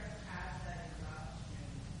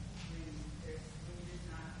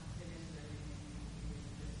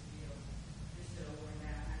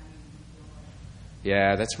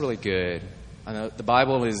 Yeah, that's really good. I know the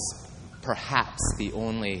Bible is perhaps the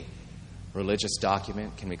only religious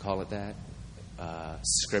document, can we call it that,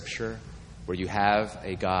 scripture, where you have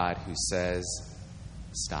a God who says,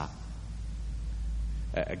 stop.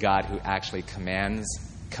 A God who actually commands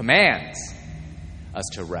us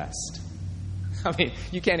to rest. I mean,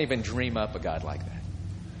 you can't even dream up a God like that.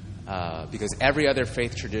 Because every other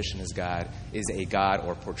faith tradition is a God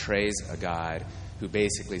or portrays a God who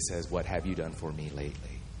basically says, what have you done for me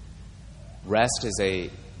lately? Rest is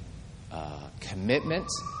a commitment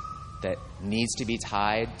that needs to be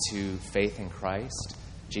tied to faith in Christ.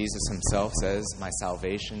 Jesus himself says, my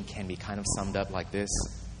salvation can be kind of summed up like this.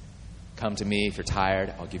 Come to me if you're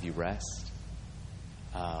tired, I'll give you rest.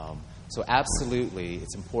 So absolutely,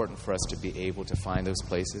 it's important for us to be able to find those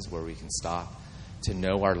places where we can stop, to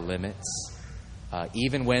know our limits,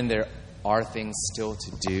 even when there are things still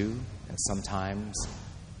to do. And sometimes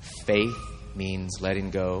faith means letting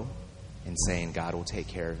go and saying God will take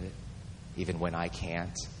care of it, even when I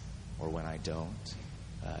can't or when I don't.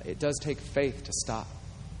 It does take faith to stop.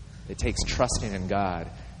 It takes trusting in God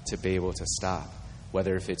to be able to stop.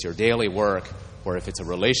 Whether if it's your daily work or if it's a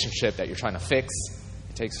relationship that you're trying to fix,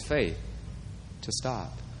 it takes faith to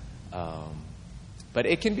stop. But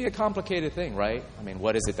it can be a complicated thing, right? I mean,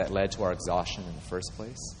 what is it that led to our exhaustion in the first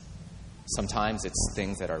place? Sometimes it's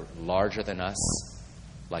things that are larger than us,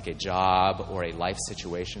 like a job or a life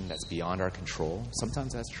situation that's beyond our control.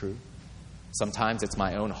 Sometimes that's true. Sometimes it's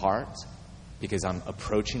my own heart, because I'm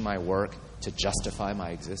approaching my work to justify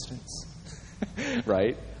my existence,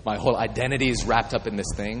 right? My whole identity is wrapped up in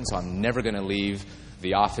this thing, so I'm never going to leave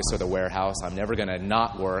the office or the warehouse. I'm never going to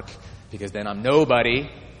not work, because then I'm nobody.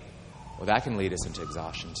 Well, that can lead us into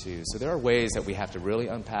exhaustion too. So there are ways that we have to really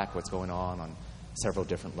unpack what's going on several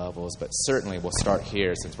different levels, but certainly we'll start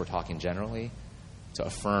here, since we're talking generally, to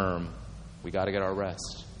affirm we got to get our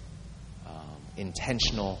rest.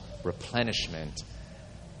 Intentional replenishment,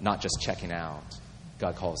 not just checking out.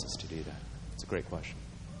 God calls us to do that. It's a great question.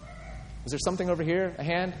 Is there something over here? A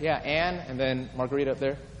hand? Yeah, Anne, and then Margarita up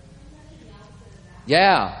there.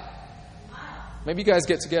 Yeah. Maybe you guys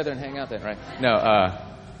get together and hang out then, right? No,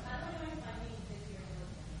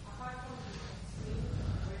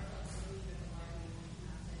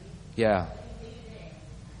 yeah.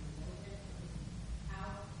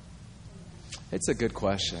 It's a good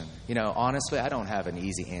question. You know, honestly, I don't have an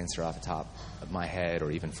easy answer off the top of my head or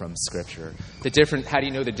even from Scripture. How do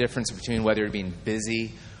you know the difference between whether you're being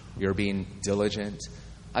busy or you're being diligent?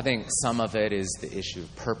 I think some of it is the issue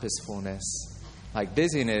of purposefulness. Like,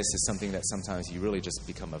 busyness is something that sometimes you really just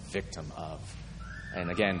become a victim of. And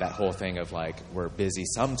again, that whole thing of like, we're busy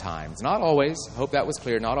sometimes. Not always. I hope that was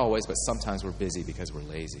clear. Not always, but sometimes we're busy because we're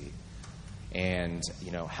lazy. And,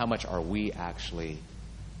 you know, how much are we actually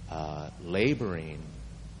laboring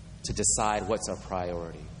to decide what's our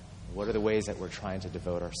priority? What are the ways that we're trying to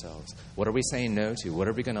devote ourselves? What are we saying no to? What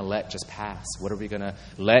are we going to let just pass?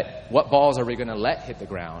 What balls are we going to let hit the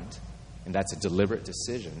ground? And that's a deliberate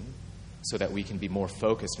decision so that we can be more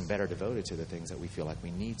focused and better devoted to the things that we feel like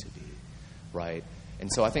we need to be, right?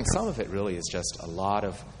 And so I think some of it really is just a lot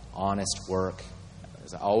of honest work,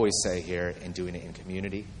 as I always say here, and doing it in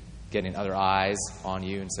community, getting other eyes on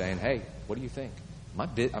you and saying, hey, what do you think?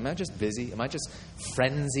 Am I just busy? Am I just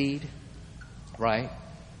frenzied? Right?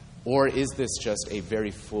 Or is this just a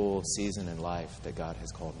very full season in life that God has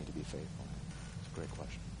called me to be faithful in? It's a great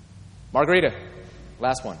question. Margarita,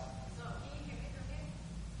 last one. So, can you hear me okay?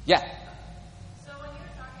 Yeah. So, when you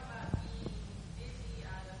were talking about being busy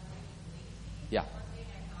out of being lazy, Yeah. one thing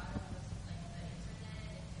I thought of was like the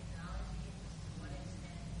internet and technology, to what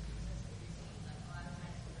extent keeps us busy. Like, a lot of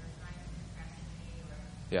times when we're trying to procrastinate or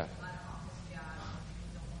Yeah. a lot of office jobs,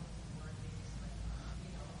 people don't want to work, they just like,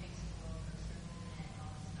 Facebook or surfing the internet and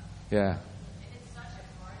all this stuff. Yeah. And it's such a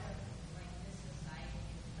part of like this society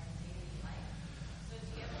and our daily life. So do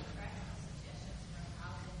you have any practical suggestions for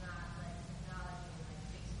how to not let technology like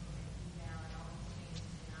Facebook and email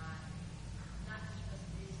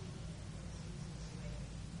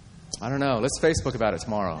I don't know. Let's Facebook about it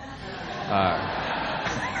tomorrow.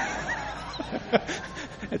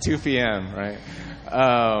 At 2 p.m., right?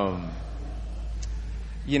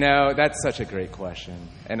 That's such a great question.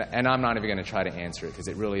 And I'm not even going to try to answer it because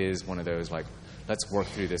it really is one of those, like, let's work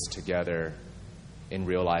through this together in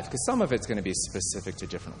real life. Because some of it's going to be specific to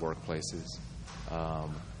different workplaces,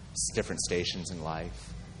 different stations in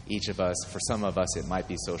life. Each of us, for some of us, it might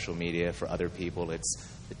be social media. For other people, it's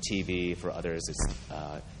the TV. For others, it's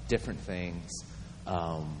different things.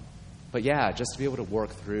 But yeah, just to be able to work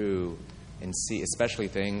through and see, especially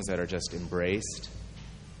things that are just embraced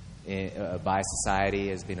by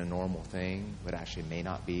society as being a normal thing, but actually may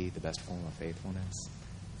not be the best form of faithfulness.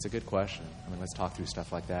 It's a good question. I mean, let's talk through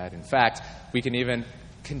stuff like that. In fact, we can even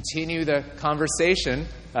continue the conversation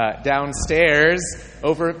downstairs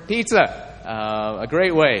over pizza. A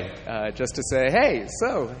great way just to say, hey,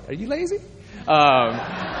 so, are you lazy?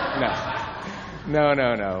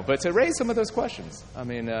 No. But to raise some of those questions. I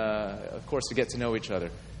mean, of course, to get to know each other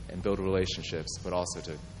and build relationships, but also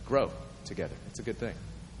to grow together. It's a good thing.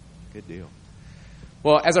 Good deal.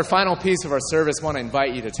 Well, as our final piece of our service, I want to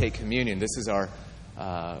invite you to take communion. This is our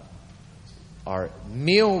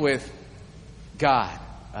meal with God,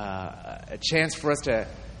 a chance for us to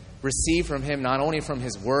receive from Him, not only from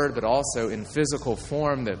His Word, but also in physical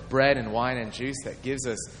form, the bread and wine and juice that gives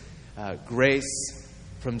us grace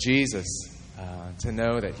from Jesus to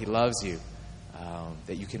know that He loves you,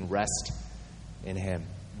 that you can rest in Him.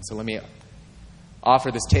 And so let me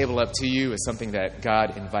offer this table up to you as something that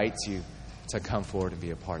God invites you to come forward and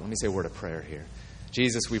be a part. Let me say a word of prayer here.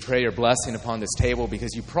 Jesus, we pray your blessing upon this table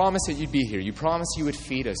because you promised that you'd be here. You promised you would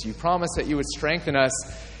feed us. You promised that you would strengthen us.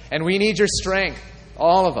 And we need your strength,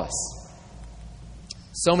 all of us.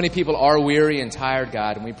 So many people are weary and tired,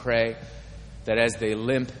 God, and we pray that as they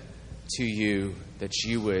limp to you, that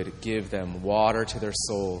you would give them water to their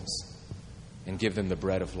souls and give them the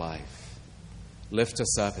bread of life. Lift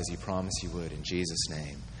us up as you promised you would. In Jesus'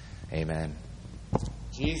 name, amen.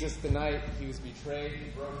 Jesus, the night he was betrayed, he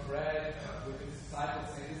broke bread with his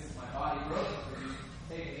disciples, saying, this is my body broken for you.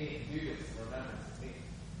 Take and eat and do this in remembrance of me.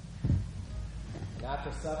 And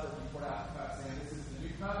after supper, he poured out the cup, saying, this is the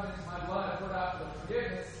new covenant, my blood poured out for the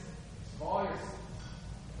forgiveness of all your sins.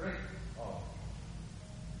 Drink all.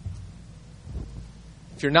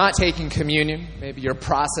 If you're not taking communion, maybe you're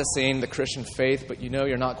processing the Christian faith, but you know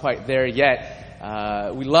you're not quite there yet,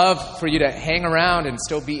 we love for you to hang around and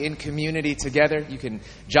still be in community together. You can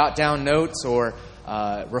jot down notes or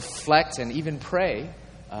reflect and even pray.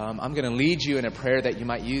 I'm going to lead you in a prayer that you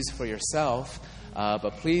might use for yourself,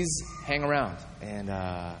 but please hang around and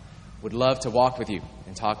would love to walk with you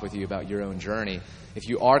and talk with you about your own journey. If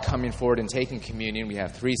you are coming forward and taking communion, we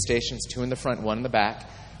have 3 stations, 2 in the front, 1 in the back.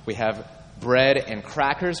 We have bread and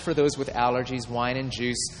crackers for those with allergies, wine and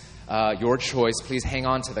juice. Your choice. Please hang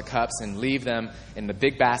on to the cups and leave them in the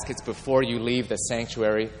big baskets before you leave the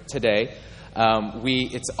sanctuary today.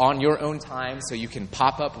 It's on your own time, so you can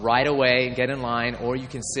pop up right away and get in line, or you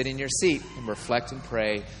can sit in your seat and reflect and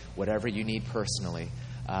pray, whatever you need personally.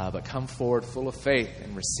 But come forward full of faith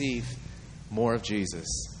and receive more of Jesus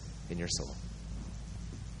in your soul.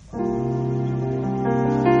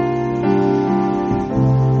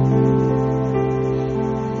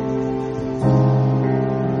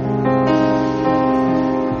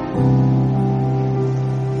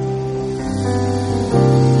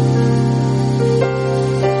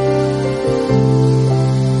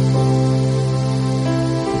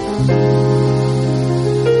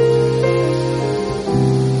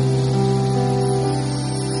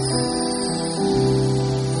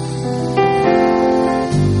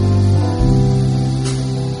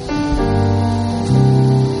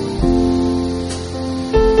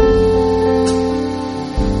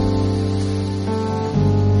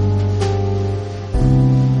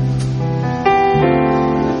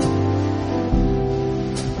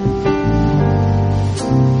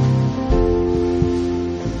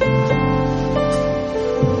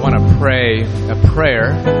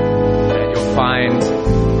 Prayer that you'll find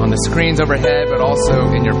on the screens overhead, but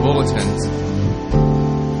also in your bulletins.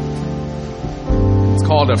 It's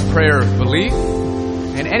called a prayer of belief,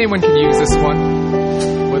 and anyone can use this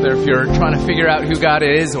one, whether if you're trying to figure out who God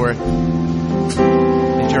is, or if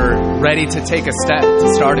you're ready to take a step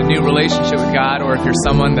to start a new relationship with God, or if you're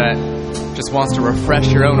someone that just wants to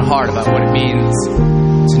refresh your own heart about what it means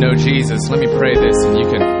to know Jesus. Let me pray this, and you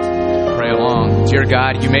can pray along. Dear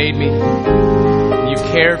God, you made me. You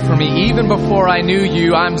cared for me even before I knew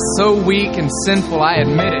you. I'm so weak and sinful, I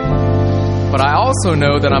admit it. But I also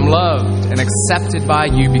know that I'm loved and accepted by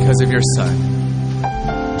you because of your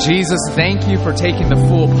Son. Jesus, thank you for taking the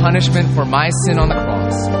full punishment for my sin on the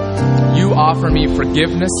cross. You offer me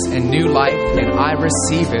forgiveness and new life, and I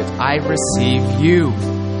receive it. I receive you.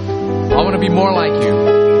 I want to be more like you.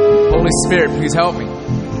 Holy Spirit, please help me.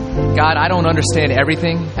 God, I don't understand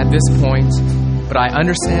everything at this point, but I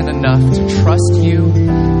understand enough to trust you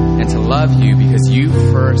and to love you because you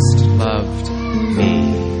first loved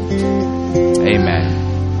me. Amen.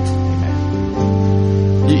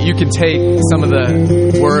 You can take some of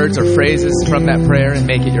the words or phrases from that prayer and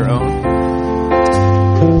make it your own.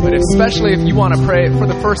 But especially if you want to pray it for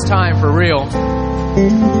the first time for real,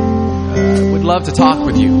 would love to talk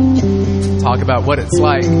with you. Talk about what it's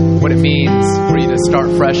like, what it means for you to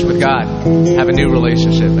start fresh with God, have a new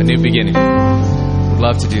relationship, a new beginning. Would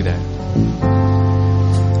love to do that.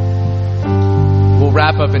 We'll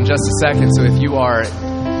wrap up in just a second, so if you are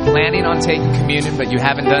planning on taking communion but you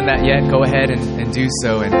haven't done that yet, go ahead and do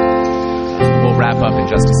so, and we'll wrap up in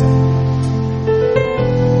just a second.